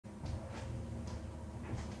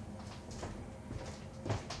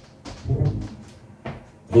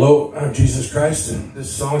Hello, I'm Jesus Christ.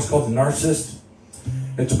 This song is called The Narcissist.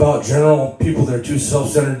 It's about general people that are too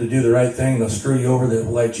self-centered to do the right thing. They'll screw you over, they'll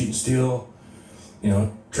lie, cheat, and steal.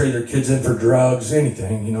 Trade their kids in for drugs,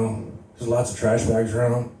 anything, There's lots of trash bags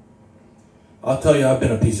around. I'll tell you, I've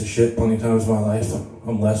been a piece of shit plenty of times in my life.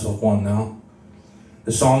 I'm less of one now.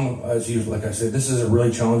 The song, as usual, like I said, this is a really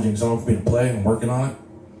challenging song for me to play. I'm working on it.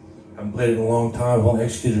 I haven't played it in a long time. I've only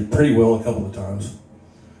executed it pretty well a couple of times.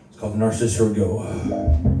 It's called The Narcissist. Here we go.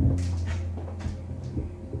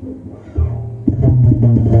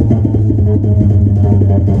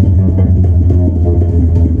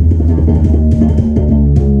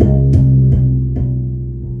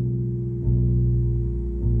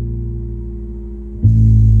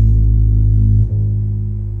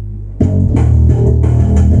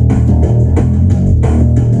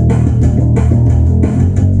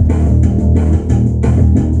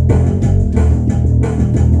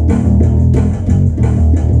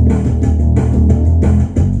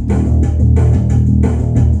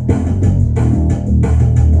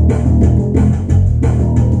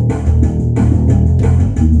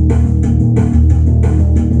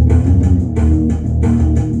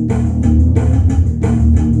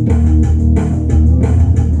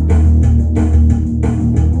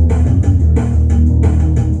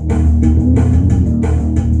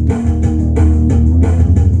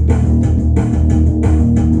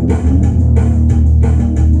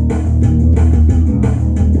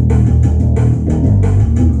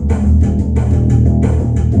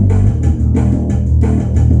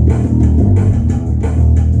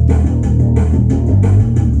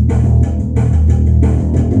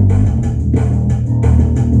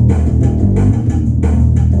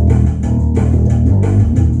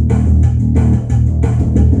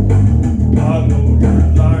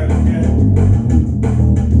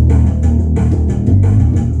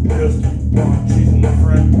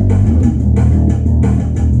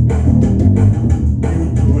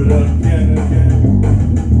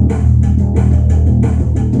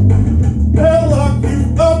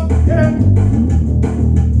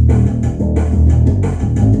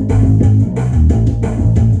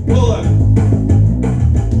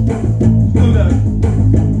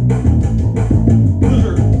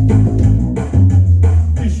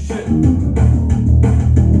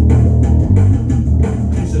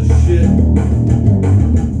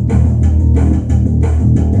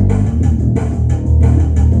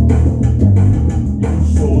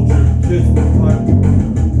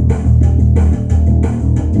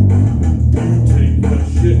 You take that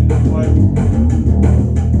shit in the pipe.